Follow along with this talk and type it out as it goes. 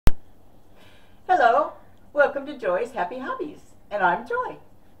welcome to Joy's Happy Hobbies, and I'm Joy.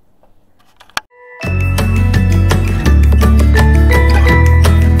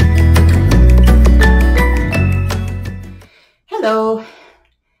 Hello,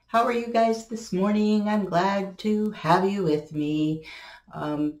 how are you guys this morning? I'm glad to have you with me.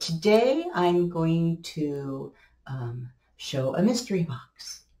 Today I'm going to show a mystery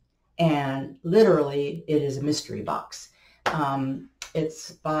box, and literally it is a mystery box.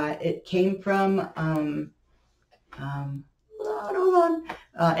 It came from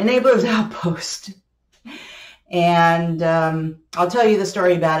Enablers Outpost, and I'll tell you the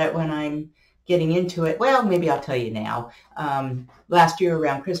story about it when I'm getting into it. Well, maybe I'll tell you now. Last year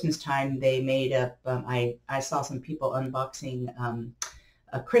around Christmas time, they made up, I saw some people unboxing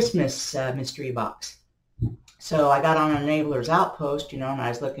a Christmas mystery box. So I got on Enablers Outpost, and I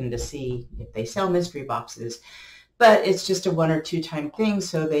was looking to see if they sell mystery boxes. But it's just a 1 or 2 time thing,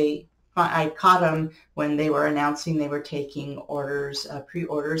 so I caught them when they were announcing they were taking orders,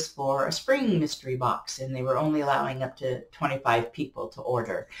 pre-orders for a spring mystery box, and they were only allowing up to 25 people to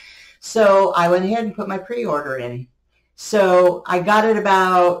order. So I went ahead and put my pre-order in. So I got it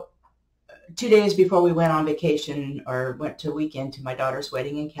about 2 days before we went on vacation, or went to a weekend to my daughter's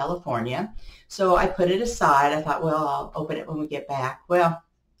wedding in California. So I put it aside. I thought, well, I'll open it when we get back. Well,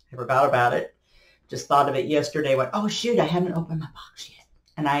 I forgot about it. Just thought of it yesterday. Went, oh shoot, I haven't opened my box yet.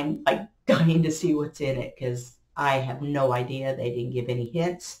 And I'm like dying to see what's in it because I have no idea. They didn't give any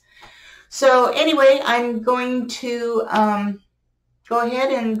hints. So anyway, I'm going to go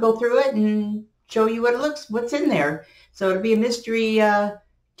ahead and go through it and show you what's in there. So it'll be a mystery to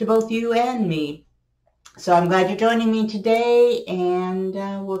both you and me. So I'm glad you're joining me today, and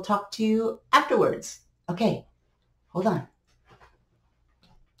we'll talk to you afterwards. Okay, hold on.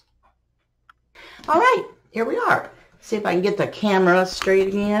 All right, here we are. See if I can get the camera straight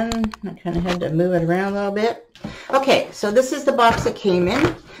again. I kind of had to move it around a little bit. Okay, so this is the box that came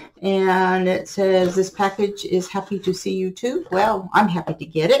in, and it says, this package is happy to see you too. Well, I'm happy to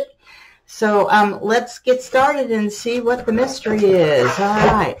get it. So let's get started and see what the mystery is. All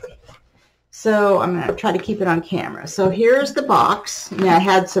right. So I'm going to try to keep it on camera. So here's the box. Now I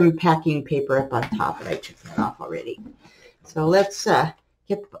had some packing paper up on top, but I took that off already. So let's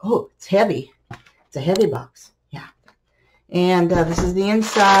oh, it's heavy. It's a heavy box. Yeah. And this is the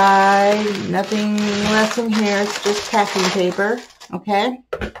inside. Nothing less in here. It's just packing paper. Okay.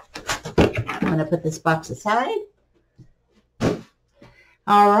 I'm going to put this box aside.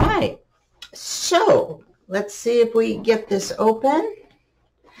 All right. So let's see if we get this open.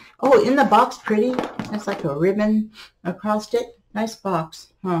 Oh, in the box, pretty. That's like a ribbon across it. Nice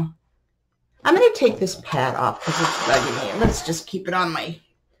box, huh? I'm going to take this pad off because it's bugging me. Let's just keep it on my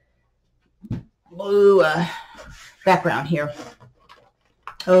blue background here.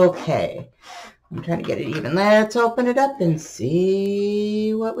 Okay. I'm trying to get it even. Let's open it up and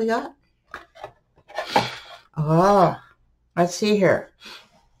see what we got. Oh, let's see here.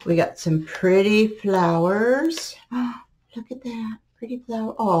 We got some pretty flowers. Oh, look at that. Pretty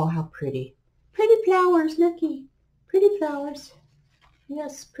flower. Oh, how pretty. Pretty flowers, looky. Pretty flowers.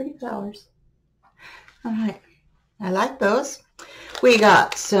 Yes, pretty flowers. All right. I like those. We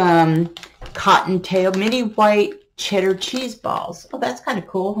got some cottontail mini white cheddar cheese balls. Oh, that's kind of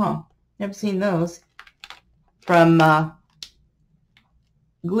cool, huh? Never seen those. From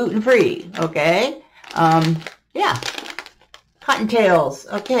gluten-free, okay? Yeah. Cottontails.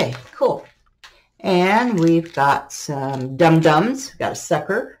 Okay, cool. And we've got some dum-dums. We've got a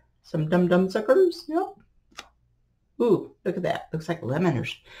sucker. Some dum-dum suckers. Yep. Ooh, look at that. Looks like lemon or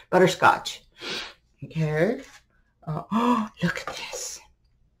butterscotch. Okay. Oh, look at this.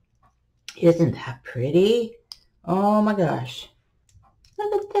 Isn't that pretty? Oh my gosh.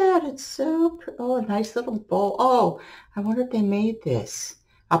 Look at that. It's so pretty. Oh, a nice little bowl. Oh, I wonder if they made this.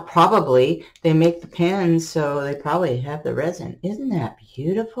 Probably. They make the pens, so they probably have the resin. Isn't that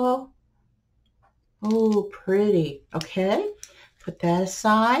beautiful? Oh, pretty. Okay. Put that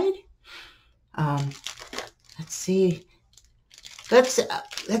aside. Let's see. Let's,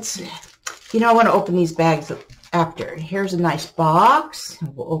 I want to open these bags after. Here's a nice box.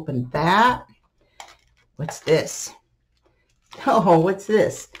 We'll open that. What's this? Oh, what's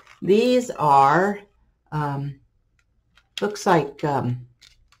this? These are, looks like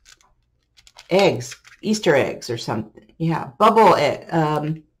eggs, Easter eggs or something. Yeah, bubble egg.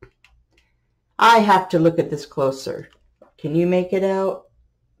 I have to look at this closer. Can you make it out?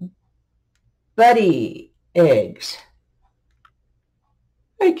 Buddy eggs.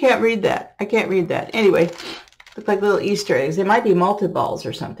 I can't read that. I can't read that. Anyway, look like little Easter eggs. They might be malted balls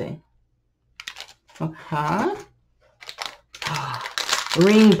or something. Okay. Oh,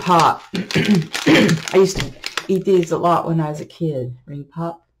 Ring pop. I used to eat these a lot when I was a kid. Ring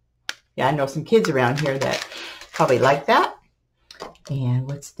pop. Yeah, I know some kids around here that probably like that. And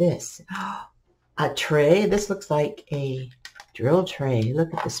what's this? A tray. This looks like a drill tray.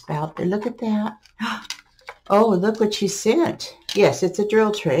 Look at the spout there. Look at that. Oh, look what she sent. Yes, it's a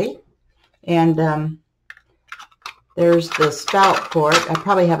drill tray. And there's the spout for it. I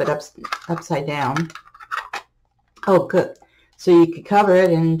probably have it upside down. Oh, good. So you could cover it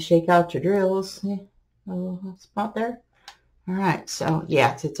and shake out your drills. Yeah. A little spot there. All right. So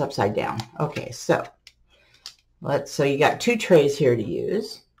yeah, it's upside down. Okay. So so you got 2 trays here to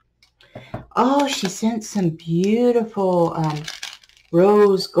use. Oh, she sent some beautiful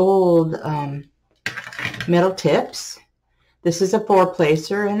rose gold metal tips. This is a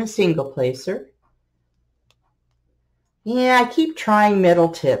 4-placer and a single placer. Yeah, I keep trying metal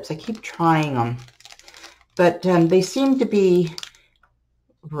tips. I keep trying them. But they seem to be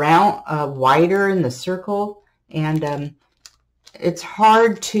round, wider in the circle. And it's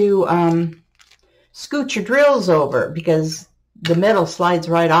hard to scoot your drills over because the metal slides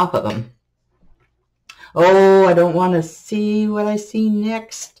right off of them. Oh, I don't want to see what I see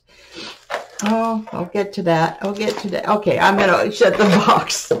next. Oh, I'll get to that. I'll get to that. Okay, I'm going to shut the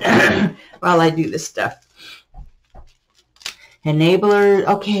box while I do this stuff. Enabler.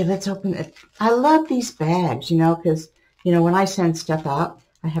 Okay, let's open it. I love these bags, you know, because, you know, when I send stuff out,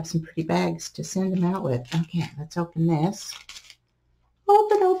 I have some pretty bags to send them out with. Okay, let's open this.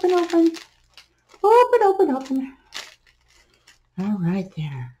 Open, open, open. Open, open, open. All right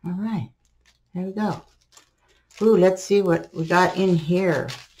there. All right. There we go. Ooh, let's see what we got in here.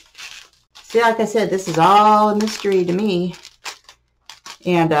 See, like I said, this is all a mystery to me.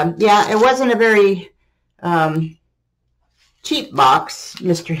 And, yeah, it wasn't a very cheap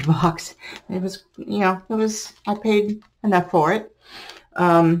mystery box. It was, you know, I paid enough for it.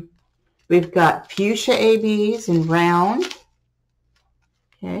 We've got fuchsia ABs in round.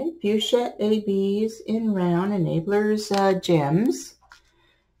 Okay, fuchsia ABs in round, enablers, gems.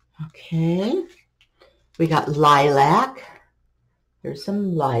 Okay, we got lilac. There's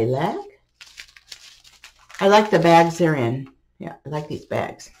some lilac. I like the bags they're in. Yeah, I like these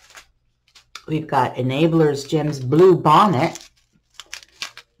bags. We've got enablers, gems, blue bonnet.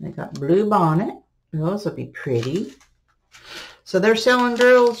 They got blue bonnet. Those will be pretty. So they're selling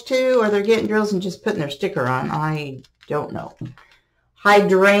drills too, or they're getting drills and just putting their sticker on. I don't know.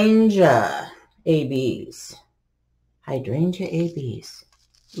 Hydrangea ABs. Hydrangea ABs.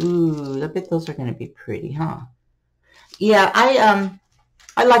 Ooh, I bet those are going to be pretty, huh? Yeah,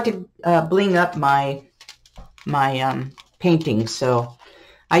 I like to bling up my paintings, so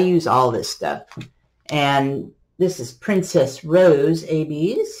I use all this stuff. And this is Princess Rose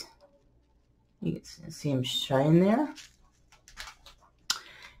ABs. You can see them shine there.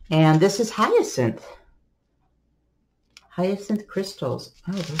 And this is Hyacinth. Hyacinth crystals.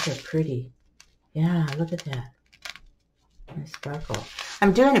 Oh, those are pretty. Yeah, look at that. Nice sparkle.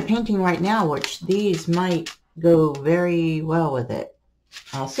 I'm doing a painting right now, which these might go very well with it.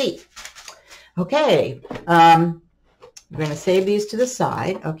 I'll see. Okay. We're going to save these to the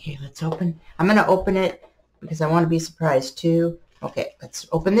side. Okay, let's open. I'm going to open it because I want to be surprised too. Okay, let's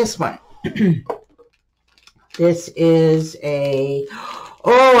open this one. This is a...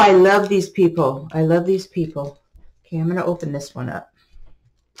 Oh, I love these people. I love these people. Okay, I'm going to open this one up.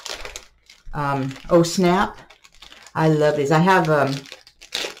 Oh, snap. I love these. I have a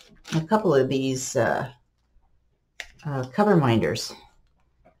couple of these cover minders.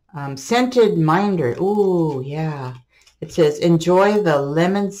 Scented minder. Ooh, yeah. It says, enjoy the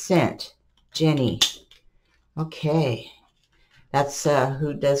lemon scent, Jenny. Okay. That's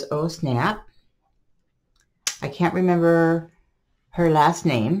who does Oh, Snap. I can't remember her last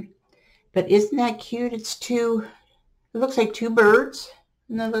name. But isn't that cute? It's two, it looks like 2 birds.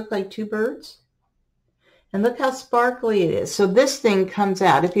 Doesn't that look like 2 birds? And look how sparkly it is. So this thing comes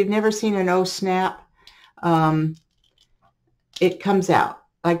out. If you've never seen an Oh, Snap, it comes out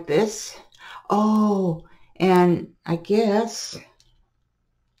like this. Oh, and I guess,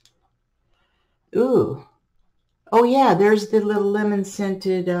 ooh. Oh, yeah, there's the little lemon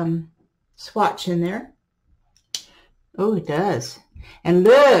scented swatch in there. Oh, it does. And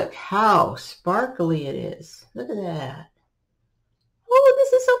look how sparkly it is. Look at that. Oh,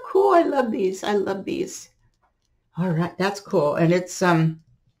 this is so cool. I love these. I love these. All right, that's cool. And it's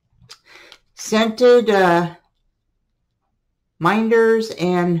scented minders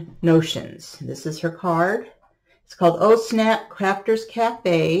and notions. This is her card. It's called Oh Snap Crafters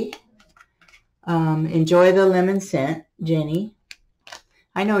Cafe. Enjoy the lemon scent, Jenny.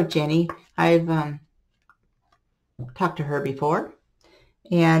 I know Jenny. I've talked to her before.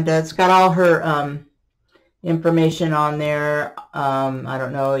 And it's got all her information on there. I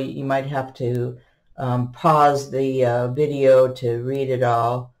don't know, you might have to pause the video to read it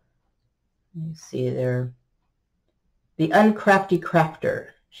all. Let me see there. The Uncrafty Crafter.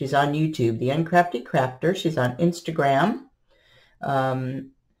 She's on YouTube. The Uncrafty Crafter. She's on Instagram.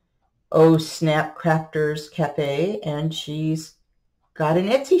 Oh Snap Crafters Cafe. And she's got an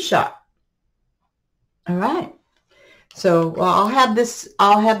Etsy shop. All right. So, well, I'll have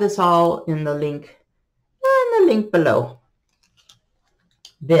this all in the link. In the link below.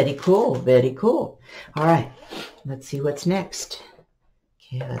 Very cool. Very cool. All right. Let's see what's next.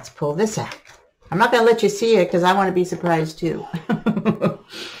 Okay, let's pull this out. I'm not going to let you see it because I want to be surprised too.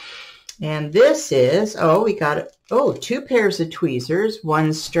 And this is, we got it. Oh, 2 pairs of tweezers,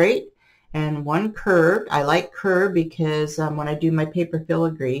 one straight and one curved. I like curved because when I do my paper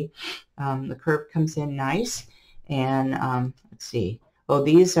filigree, the curve comes in nice. And let's see. Oh,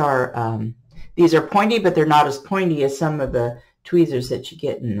 these are pointy, but they're not as pointy as some of the tweezers that you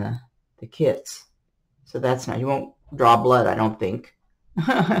get in the kits. So that's not, you won't draw blood, I don't think.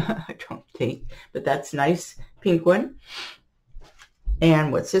 I don't think, but that's nice pink one.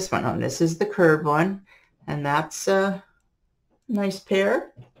 And what's this one? Oh, this is the curved one, and that's a nice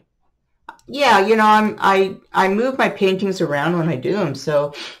pair. Yeah, you know, I move my paintings around when I do them,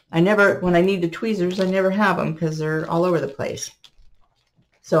 so when I need the tweezers, I never have them because they're all over the place.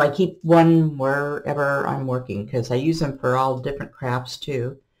 So I keep one wherever I'm working because I use them for all different crafts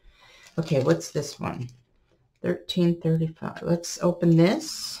too. Okay, what's this one? $13.35. Let's open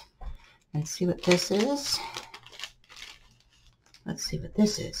this and see what this is. Let's see what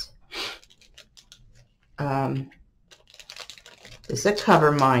this is. This is a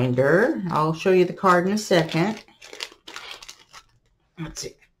cover minder. I'll show you the card in a second. Let's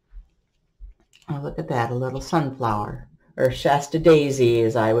see. Oh, look at that, a little sunflower, or Shasta Daisy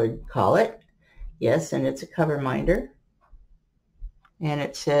as I would call it. Yes, and it's a cover minder. And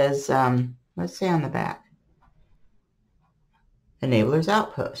it says, let's say on the back, Enabler's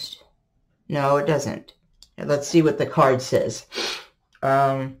Outpost. No, it doesn't. Let's see what the card says.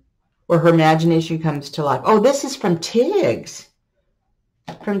 Where her imagination comes to life. Oh, this is from Tiggs.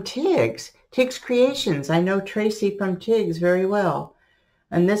 From Tiggs. Tiggs Creations. I know Tracy from Tiggs very well.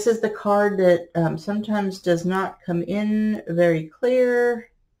 And this is the card that sometimes does not come in very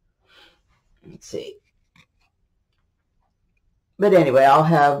clear. Let's see. But anyway, I'll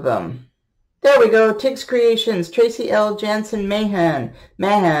have... there we go, Tiggs Creations, Tracy L. Jansen Mahan.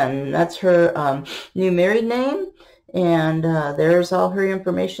 That's her new married name. And there's all her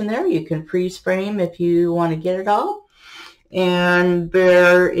information there. You can freeze frame if you want to get it all. And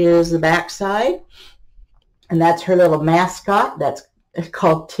there is the back side. And that's her little mascot. That's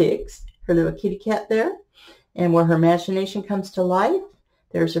called Tiggs, her little kitty cat there. And where her imagination comes to life.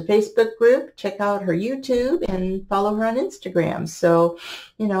 There's her Facebook group. Check out her YouTube and follow her on Instagram. So,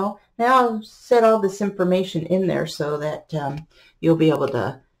 you know, now I've set all this information in there so that you'll be able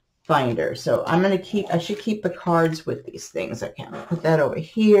to find her. So I should keep the cards with these things. I can put that over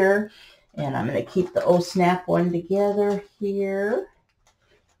here. And I'm going to keep the Oh Snap one together here.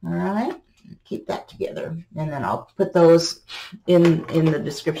 All right. Keep that together. And then I'll put those in the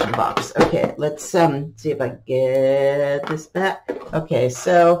description box. Okay, let's see if I get this back. Okay,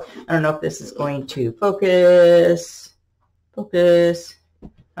 so I don't know if this is going to focus. Focus.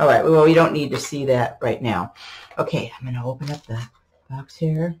 All right, well, we don't need to see that right now. Okay, I'm going to open up the box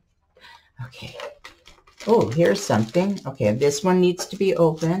here. Okay. Oh, here's something. Okay, this one needs to be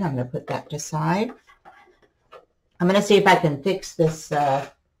open. I'm going to put that aside. I'm going to see if I can fix this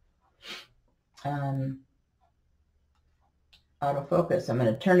autofocus. I'm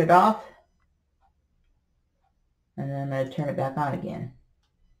going to turn it off, and then I'm going to turn it back on again.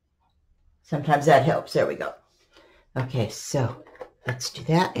 Sometimes that helps. There we go. Okay, so let's do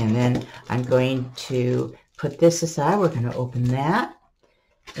that, and then I'm going to put this aside. We're going to open that.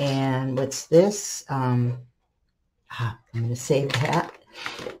 And what's this? I'm going to save that.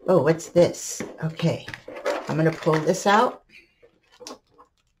 Oh, what's this? Okay, I'm going to pull this out.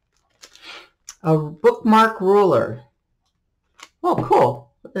 A bookmark ruler. Oh,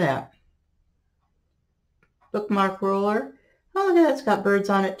 cool. Look at that. Bookmark ruler. Oh, look at that. It's got birds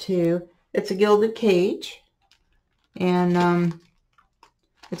on it, too. It's a gilded cage. And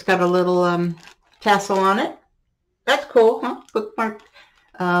it's got a little tassel on it. That's cool, huh? Bookmark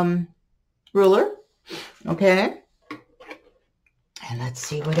ruler. Okay. And let's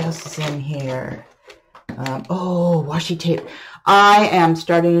see what else is in here. Oh, washi tape. I am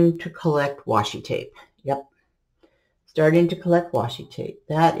starting to collect washi tape. Yep. Starting to collect washi tape.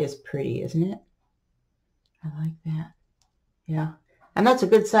 That is pretty, isn't it? I like that. Yeah. And that's a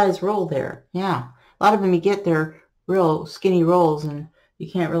good size roll there. Yeah. A lot of them you get, they're real skinny rolls and you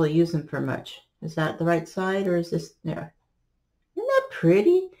can't really use them for much. Is that the right side or is this there? Isn't that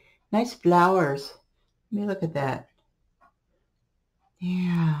pretty? Nice flowers. Let me look at that.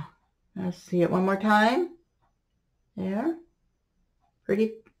 Yeah. Let's see it one more time. There.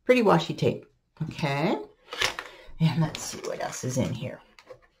 Pretty washi tape. Okay. And let's see what else is in here.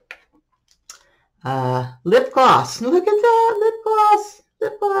 Lip gloss. Look at that. Lip gloss.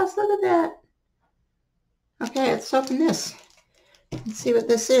 Lip gloss. Look at that. Okay, let's open this. Let's see what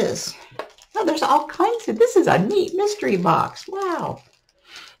this is. Oh, there's all kinds of, this is a neat mystery box. Wow.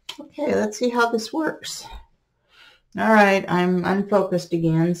 Okay, let's see how this works. All right, I'm unfocused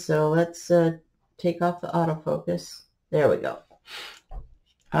again, so let's take off the autofocus. There we go.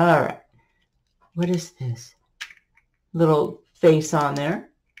 All right. What is this? Little face on there.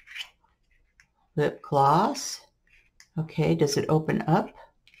 Lip gloss. Okay, does it open up?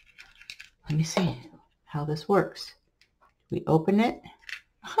 Let me see how this works. We open it.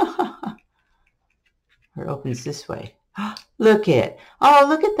 Or it opens this way. Look at, oh,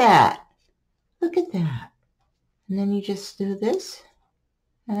 look at that. Look at that. And then you just do this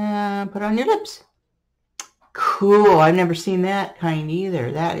and put on your lips. Cool. I've never seen that kind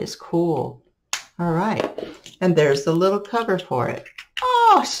either. That is cool. All right. And there's the little cover for it.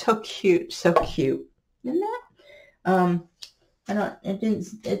 Oh, so cute. So cute. Isn't that?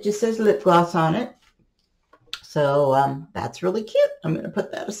 It just says lip gloss on it. So that's really cute. I'm going to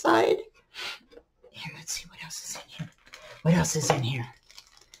put that aside. And let's see what else is in here. What else is in here?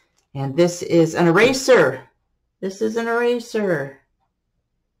 And this is an eraser. This is an eraser.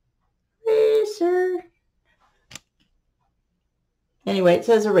 Eraser. Anyway, it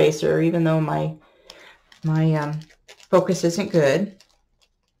says eraser, even though my focus isn't good.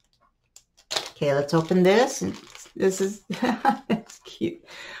 Okay, let's open this. And this is it's cute.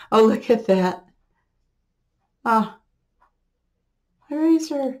 Oh, look at that. Ah,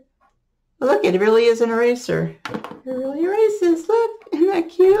 eraser. Look, it really is an eraser. It really erases. Look, isn't that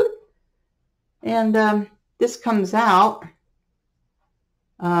cute? And this comes out.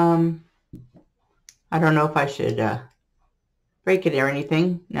 I don't know if I should break it or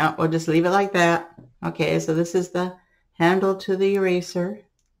anything. No, we'll just leave it like that. Okay, so this is the handle to the eraser.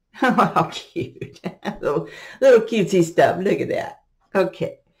 Oh, how cute. little cutesy stuff. Look at that.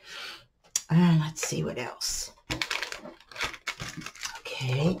 Okay. Let's see what else.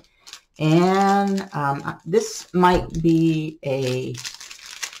 Okay. And this might be a,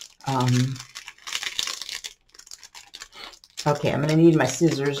 okay, I'm going to need my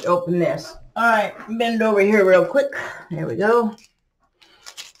scissors to open this. All right, bend over here real quick. There we go.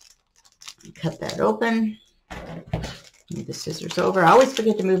 Cut that open. Move the scissors over. I always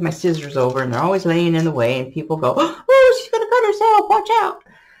forget to move my scissors over, and they're always laying in the way, and people go, oh, she's going to cut herself. Watch out.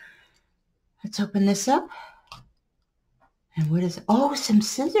 Let's open this up. And what is it? Oh, some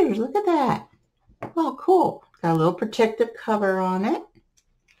scissors. Look at that. Oh, cool. Got a little protective cover on it.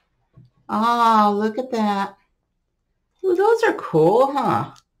 Oh, look at that. Ooh, those are cool,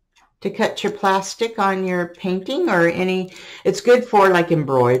 huh? To cut your plastic on your painting or any. It's good for like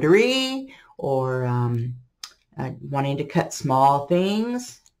embroidery or wanting to cut small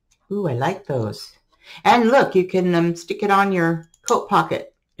things. Ooh, I like those. And look, you can stick it on your coat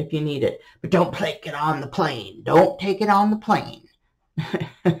pocket if you need it, but don't take it on the plane. Don't take it on the plane.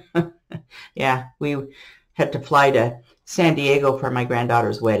 Yeah, we had to fly to San Diego for my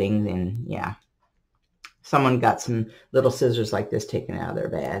granddaughter's wedding, and yeah, someone got some little scissors like this taken out of their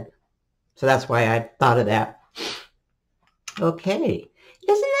bag. So that's why I thought of that. Okay,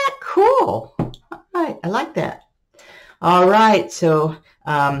 isn't that cool? All right, I like that. All right, so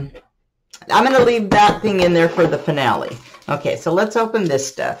I'm going to leave that thing in there for the finale. Okay, so let's open this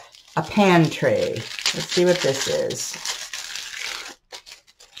stuff. A pan tray. Let's see what this is.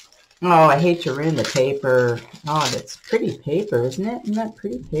 Oh, I hate to ruin the paper. Oh, that's pretty paper, isn't it? Isn't that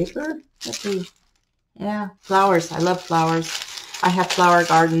pretty paper? Let's see. Yeah, flowers. I love flowers. I have flower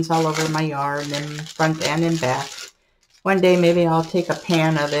gardens all over my yard, in front and in back. One day maybe I'll take a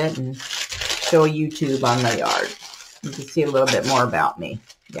pan of it and show YouTube on my yard. You can see a little bit more about me.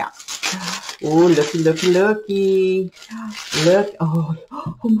 Yeah. Oh, looky, looky, looky. Look. Oh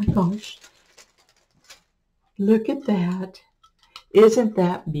my gosh. Look at that. Isn't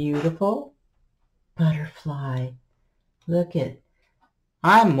that beautiful? Butterfly. Look at.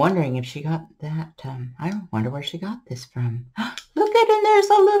 I'm wondering if she got that. I wonder where she got this from. Look at it. There's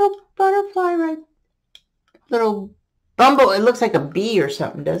a little butterfly right. Little bumble. It looks like a bee or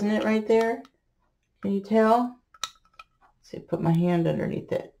something, doesn't it, right there? Can you tell? Let's see, put my hand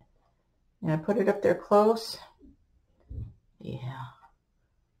underneath it. And I put it up there close. Yeah.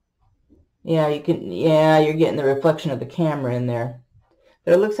 Yeah, you can, yeah, you're getting the reflection of the camera in there.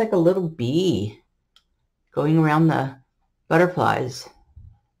 But it looks like a little bee going around the butterflies.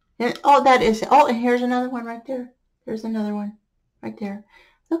 And, oh, that is, oh, and here's another one right there. There's another one right there.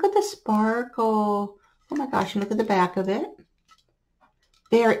 Look at the sparkle. Oh my gosh, and look at the back of it.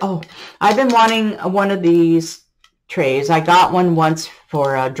 Very, oh, I've been wanting one of these trays. I got one once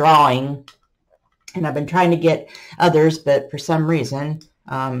for drawing, and I've been trying to get others, but for some reason,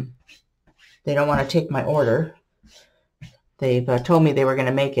 they don't want to take my order. They've told me they were going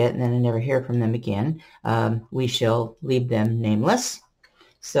to make it, and then I never hear from them again. We shall leave them nameless.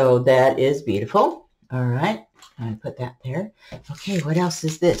 So that is beautiful. All right, I'm going to put that there. Okay, what else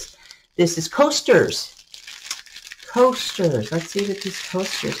is this? This is coasters. Coasters. Let's see what these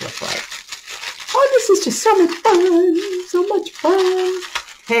coasters look like. Oh, this is just so much fun. So much fun.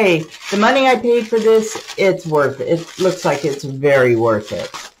 Hey, the money I paid for this, it's worth it. It looks like it's very worth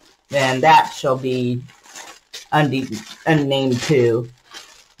it. And that shall be unnamed too.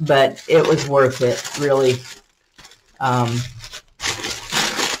 But it was worth it, really.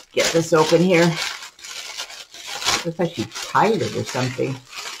 Get this open here. Looks like she tied it or something.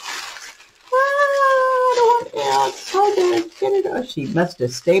 Yeah, it's hard to get it. Oh, she must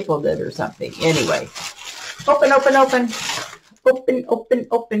have stapled it or something. Anyway, open, open, open. Open, open,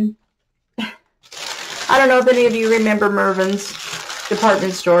 open. I don't know if any of you remember Mervyn's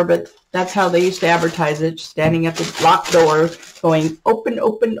department store, but that's how they used to advertise it. Standing at the locked door, going open,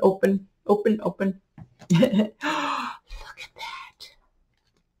 open, open, open, open. Look at that.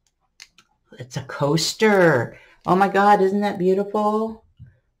 It's a coaster. Oh my God, isn't that beautiful?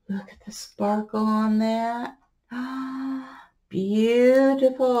 Look at the sparkle on that.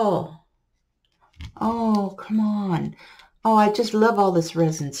 Beautiful. Oh, come on. Oh, I just love all this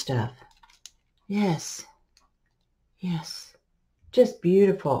resin stuff. Yes. Yes. Just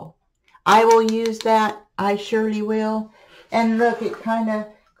beautiful. I will use that. I surely will. And look, it kind of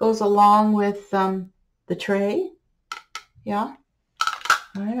goes along with the tray. Yeah.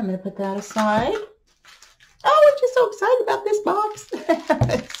 All right, I'm going to put that aside. Oh, I'm just so excited about this box.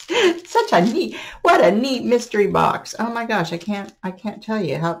 Such a neat, what a neat mystery box. Oh my gosh, I can't tell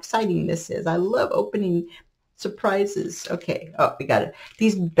you how exciting this is. I love opening surprises. Okay, oh, we got it.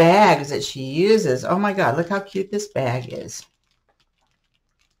 These bags that she uses. Oh my God, look how cute this bag is.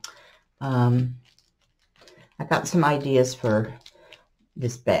 I got some ideas for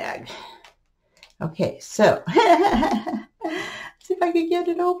this bag. Okay, so see if I can get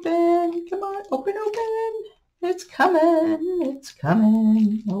it open. Come on, open, open. It's coming. It's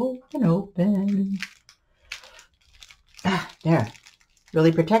coming. Open, open. Ah, there.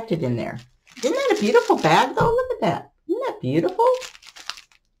 Really protected in there. Isn't that a beautiful bag, though? Look at that. Isn't that beautiful?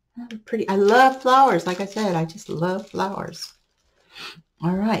 That's pretty. I love flowers. Like I said, I just love flowers.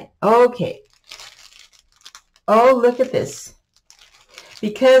 All right. Okay. Oh, look at this.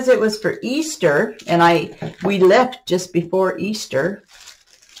 Because it was for Easter, and we left just before Easter.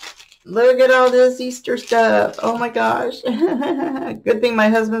 Look at all this Easter stuff. Oh my gosh. Good thing my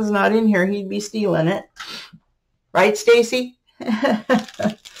husband's not in here. He'd be stealing it. Right, Stacy? That's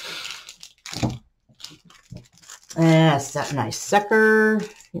that nice sucker.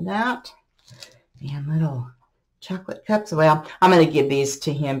 See that? And little chocolate cups. Well, I'm going to give these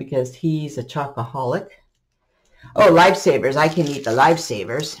to him because he's a chocoholic. Oh, Lifesavers. I can eat the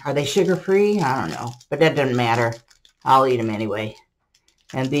Lifesavers. Are they sugar-free? I don't know. But that doesn't matter. I'll eat them anyway.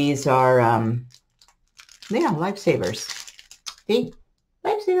 And these are, yeah, Lifesavers. See?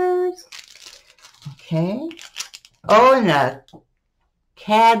 Lifesavers. Okay. Oh, and a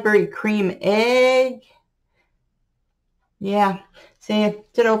Cadbury cream egg. Yeah. See, I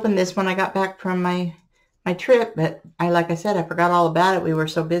did open this when I got back from my trip, but like I said, I forgot all about it. We were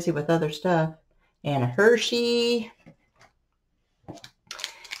so busy with other stuff. And a Hershey.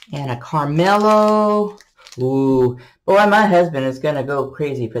 And a Carmelo. Ooh. Boy, my husband is going to go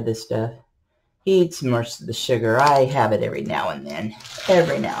crazy for this stuff. He eats most of the sugar. I have it every now and then.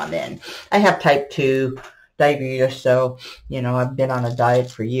 Every now and then. I have type 2 diabetes, so, you know, I've been on a diet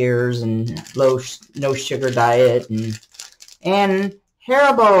for years and no sugar diet. And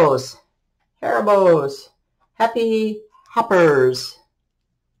Haribos. Haribos. Happy Hoppers.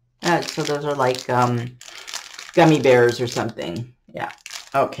 So those are like gummy bears or something. Yeah.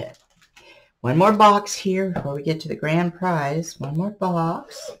 Okay. One more box here before we get to the grand prize. One more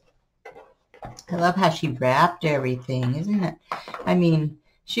box. I love how she wrapped everything, isn't it? I mean,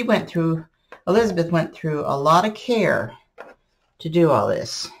 Elizabeth went through a lot of care to do all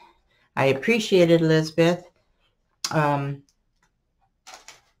this. I appreciate it, Elizabeth.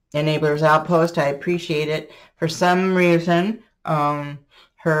 Enablers Outpost, I appreciate it. For some reason, her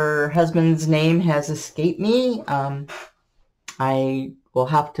Her husband's name has escaped me. I will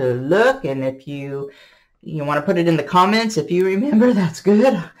have to look, and if you want to put it in the comments, if you remember, that's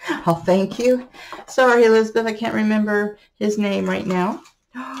good. I'll thank you. Sorry, Elizabeth, I can't remember his name right now.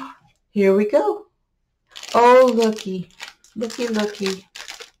 Here we go. Oh, looky. Looky, looky.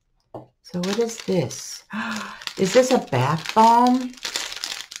 So what is this? Is this a bath balm?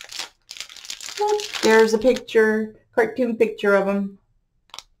 Look, there's a picture, cartoon picture of him.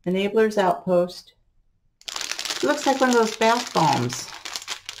 Enablers Outpost. It looks like one of those bath balms.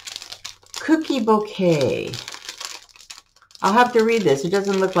 Cookie bouquet. I'll have to read this. It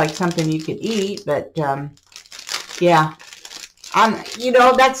doesn't look like something you could eat, but yeah. You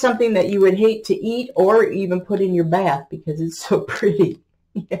know, that's something that you would hate to eat or even put in your bath because it's so pretty.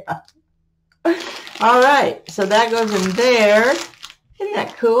 Yeah. All right. So that goes in there. Isn't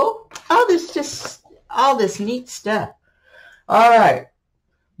that cool? Oh, there's just all this neat stuff. All right.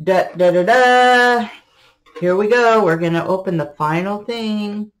 Da da da da. Here we go. We're going to open the final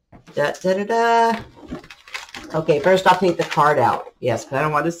thing. Da, da, da, da. Okay, first I'll take the card out. Yes, but I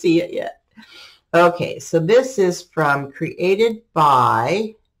don't want to see it yet. Okay, so this is from created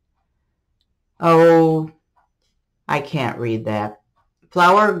by, oh, I can't read that.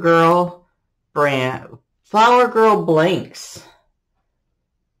 Flower Girl brand. Flower Girl Blanks.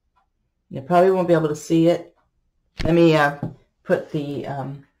 You probably won't be able to see it. Let me put the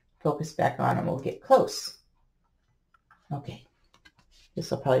focus back on and we'll get close. Okay. This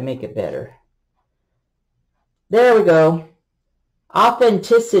will probably make it better. There we go.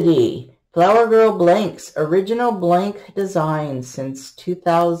 Authenticity. Flower Girl Blanks. Original blank design since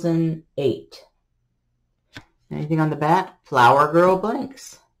 2008. Anything on the back? Flower Girl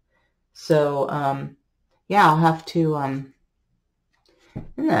Blanks. So, yeah, I'll have to,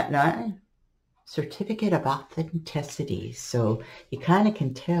 isn't that nice? Certificate of Authenticity. So you kind of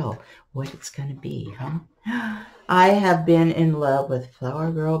can tell what it's going to be, huh? I have been in love with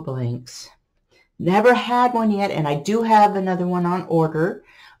Flower Girl Blanks. Never had one yet, and I do have another one on order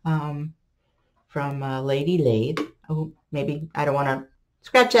from Lady Lathe. Oh, maybe I don't want to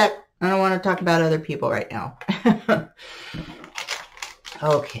scratch that. I don't want to talk about other people right now.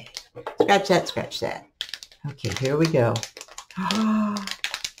 Okay, scratch that, scratch that. Okay, here we go. Oh,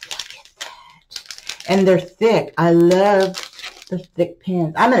 look at that. And they're thick. I love the thick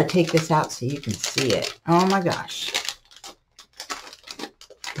pins. I'm going to take this out so you can see it. Oh my gosh.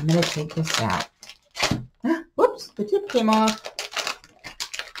 I'm going to take this out. Whoops, the tip came off.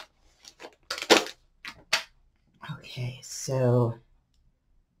 Okay, so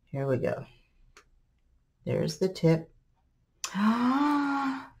here we go. There's the tip.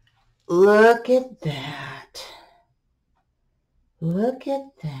 Look at that. Look at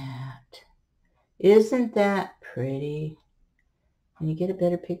that. Isn't that pretty? Can you get a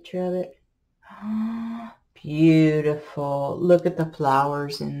better picture of it? Beautiful. Look at the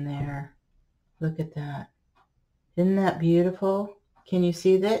flowers in there. Look at that. Isn't that beautiful? Can you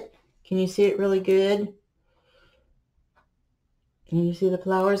see that? Can you see it really good? Can you see the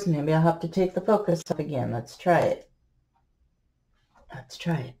flowers? Maybe I'll have to take the focus up again. Let's try it. Let's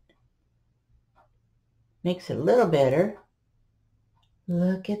try it. Makes it a little better.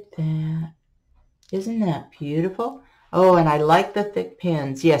 Look at that. Isn't that beautiful? Oh, and I like the thick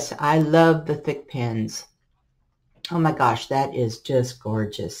pins. Yes, I love the thick pins. Oh my gosh, that is just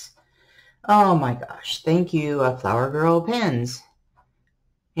gorgeous. Oh my gosh. Thank you, Flower Girl Pens.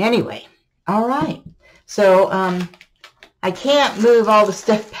 Anyway, all right. So, I can't move all the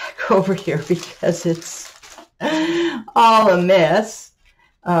stuff back over here because it's all a mess.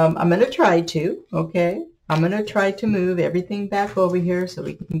 I'm going to try to, okay? I'm going to try to move everything back over here so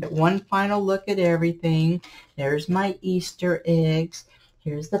we can get one final look at everything. There's my Easter eggs.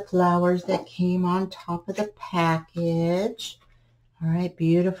 Here's the flowers that came on top of the package. All right,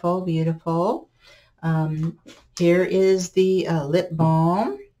 beautiful, beautiful. Here is the lip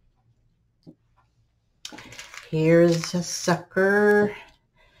balm. Here's a sucker.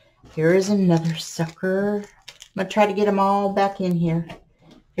 Here is another sucker. I'm going to try to get them all back in here.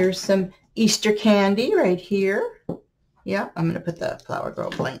 Here's some Easter candy right here. Yeah, I'm going to put the Flower Girl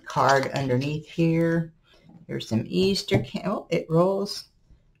blank card underneath here. Here's some Easter candy. Oh, it rolls.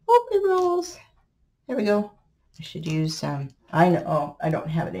 Oh, it rolls. There we go. I should use some. I know. Oh, I don't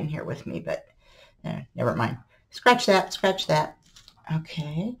have it in here with me, but never mind. Scratch that. Scratch that.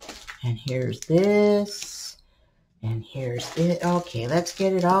 Okay. And here's this. And here's it. Okay, let's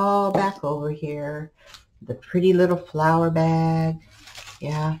get it all back over here. The pretty little flower bag.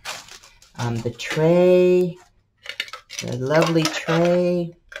 Yeah. The tray. The lovely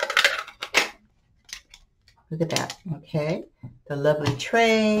tray. Look at that. Okay. The lovely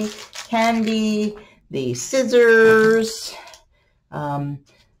tray, candy, the scissors, the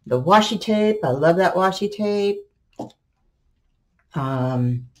washi tape. I love that washi tape.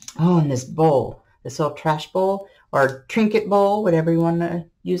 Oh, and this bowl, this little trash bowl or trinket bowl, whatever you want to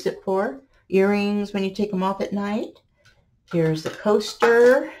use it for. Earrings when you take them off at night. Here's the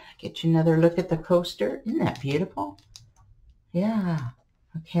coaster. Get you another look at the coaster. Isn't that beautiful? Yeah.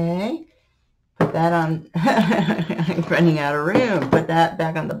 Okay. Put that on. I'm running out of room. Put that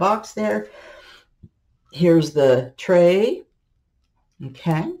back on the box there. Here's the tray.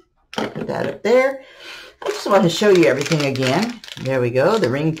 Okay. Put that up there. I just want to show you everything again. There we go. The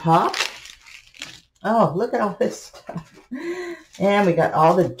ring pop. Oh, look at all this stuff. And we got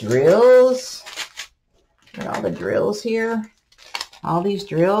all the drills. Got all the drills here. All these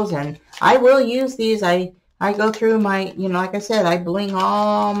drills. And I will use these. I go through my, like I said, I bling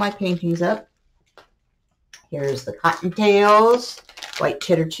all my paintings up. Here's the cottontails, white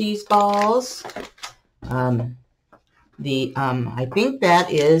cheddar cheese balls. I think that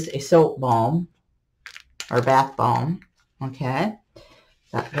is a soap balm or bath balm. Okay,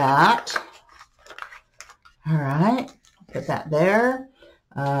 got that. All right, put that there.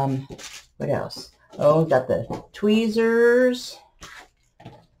 What else? Oh, got the tweezers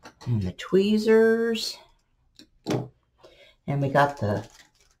and the tweezers, and we got the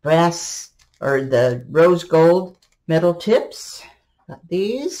brass or the rose gold metal tips. Got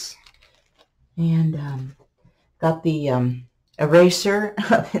these. And got the eraser.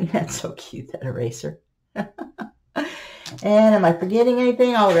 Isn't that so cute, that eraser? And am I forgetting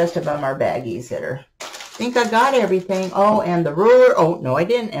anything? All the rest of them are baggies that are, I think I got everything. Oh, and the ruler. Oh, no, I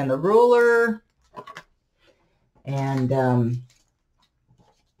didn't. And the ruler. And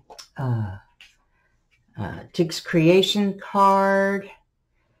Tig's Creation card.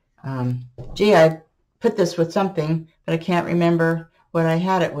 Gee, I put this with something, but I can't remember what I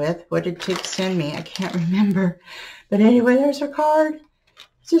had it with. What did Tig send me? I can't remember. But anyway, there's her card.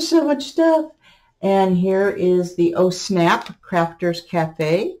 It's just so much stuff. And here is the Oh Snap Crafters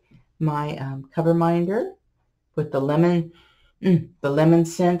Cafe, my cover minder with the lemon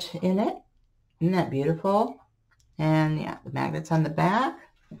scent in it. Isn't that beautiful? And yeah, the magnets on the back.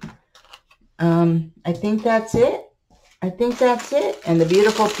 I think that's it. I think that's it. And the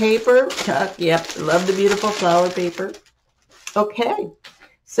beautiful paper. Yep, love the beautiful flower paper. Okay,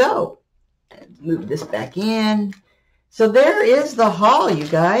 so move this back in. So there is the haul, you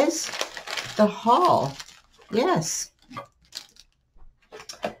guys. The haul. Yes.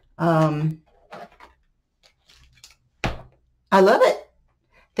 I love it.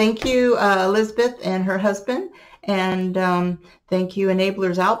 Thank you, Elizabeth and her husband. And thank you,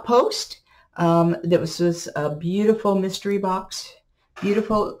 Enablers Outpost. This was a beautiful mystery box.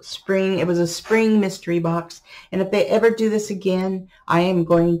 Beautiful spring. It was a spring mystery box. And if they ever do this again, I am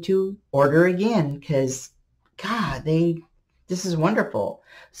going to order again because, God, this is wonderful.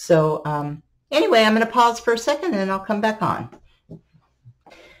 So anyway, I'm going to pause for a second and I'll come back on.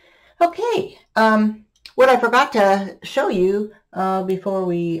 Okay. What I forgot to show you before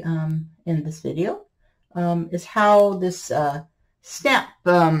we end this video is how this snap,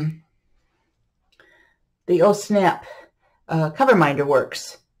 the Oh Snap cover minder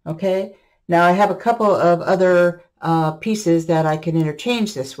works. Okay, now I have a couple of other pieces that I can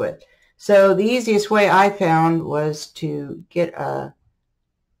interchange this with. So the easiest way I found was to get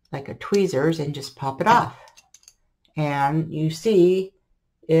like a tweezers and just pop it off, and you see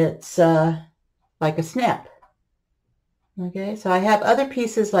it's like a snap. Okay, so I have other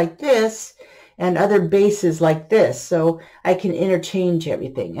pieces like this and other bases like this, so I can interchange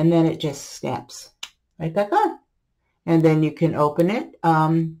everything, and then it just snaps right back on. And then you can open it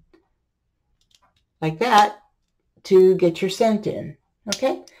like that to get your scent in.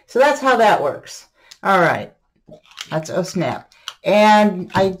 Okay, so that's how that works. All right, that's Oh Snap. And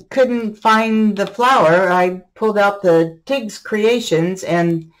I couldn't find the flower. I pulled out the Tig's Creations,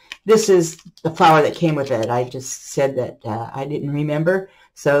 and this is the flower that came with it. I just said that I didn't remember.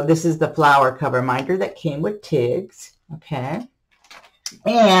 So this is the flower cover minder that came with Tig's. Okay,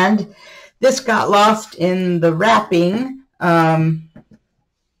 and this got lost in the wrapping.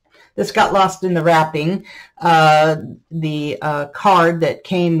 This got lost in the wrapping. The card that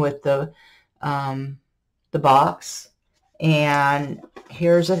came with the box, and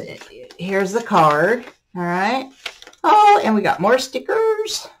here's the card. All right. Oh, and we got more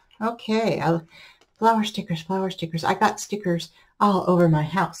stickers. Okay, flower stickers, flower stickers. I got stickers all over my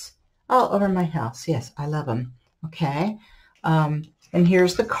house. All over my house. Yes, I love them. Okay. And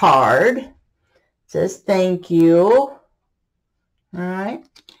here's the card. It says thank you. All right.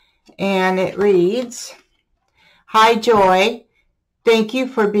 And it reads, Hi, Joy. Thank you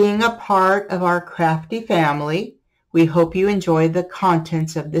for being a part of our crafty family. We hope you enjoy the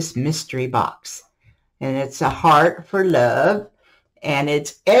contents of this mystery box. And it's a heart for love. And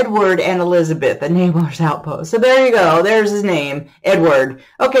it's Edward and Elizabeth, the Neighbor's Outpost. So there you go. There's his name, Edward.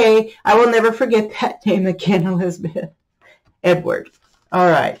 Okay, I will never forget that name again, Elizabeth. Edward. All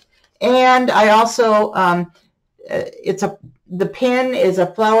right. And I also, the pen is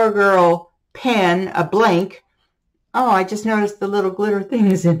a Flower Girl pen, a blank. Oh, I just noticed the little glitter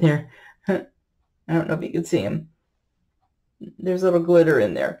things in there. I don't know if you can see them. There's a little glitter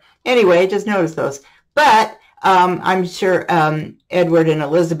in there. Anyway, I just noticed those. But I'm sure Edward and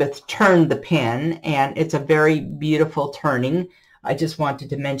Elizabeth turned the pen, and it's a very beautiful turning. I just wanted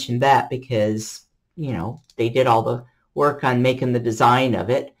to mention that because, you know, they did all the work on making the design of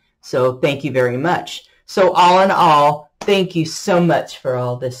it. So thank you very much. So all in all, thank you so much for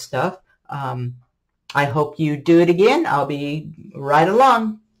all this stuff. I hope you do it again. I'll be right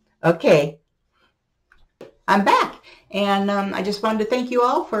along. Okay, I'm back. And I just wanted to thank you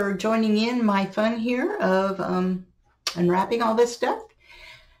all for joining in my fun here of unwrapping all this stuff.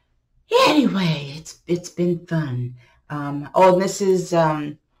 Anyway, it's been fun. Oh, and this is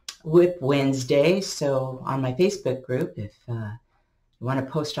Whip Wednesday. So on my Facebook group, if you want to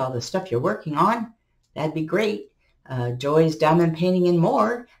post all the stuff you're working on, that'd be great. Joy's Diamond Painting and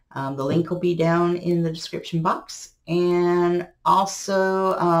More. The link will be down in the description box. And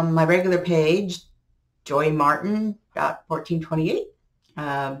also my regular page, joymartin.1428.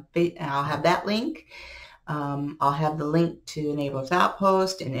 I'll have that link. I'll have the link to Neighbor's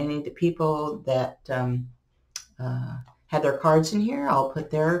Outpost and any of the people that have their cards in here. I'll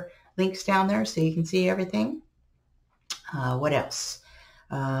put their links down there so you can see everything. What else?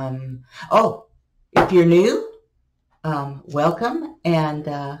 Oh, if you're new, welcome.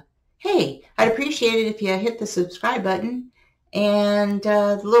 And hey, I'd appreciate it if you hit the subscribe button and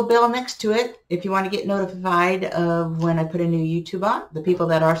the little bell next to it if you want to get notified of when I put a new YouTube on. The people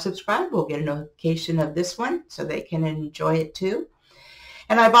that are subscribed will get a notification of this one so they can enjoy it too.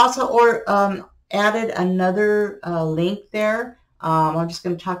 And I've also added another link there. I'm just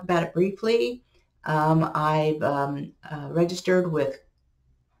going to talk about it briefly. I've registered with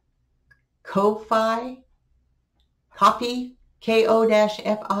Ko-Fi, Ko-Fi,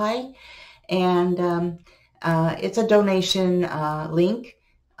 and it's a donation link.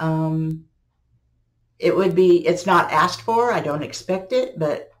 It's not asked for. I don't expect it,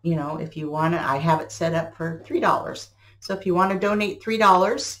 but you know, if you want to, I have it set up for $3. So if you want to donate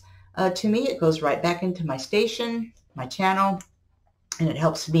 $3 to me, it goes right back into my station, my channel, and it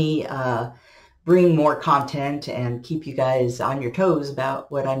helps me bring more content and keep you guys on your toes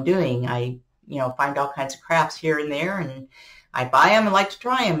about what I'm doing. I, you know, find all kinds of crafts here and there, and I buy them and like to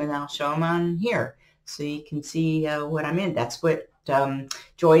try them, and I'll show them on here so you can see what I'm in. That's what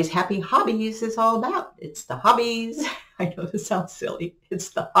Joy's Happy Hobbies is all about. It's the hobbies. I know this sounds silly. It's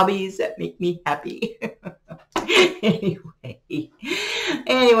the hobbies that make me happy.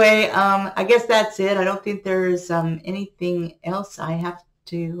 Anyway, I guess that's it. I don't think there's anything else I have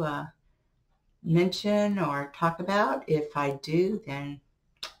to mention or talk about. If I do, then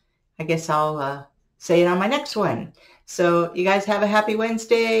I guess I'll say it on my next one. So you guys have a happy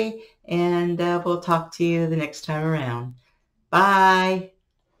Wednesday, and we'll talk to you the next time around. Bye.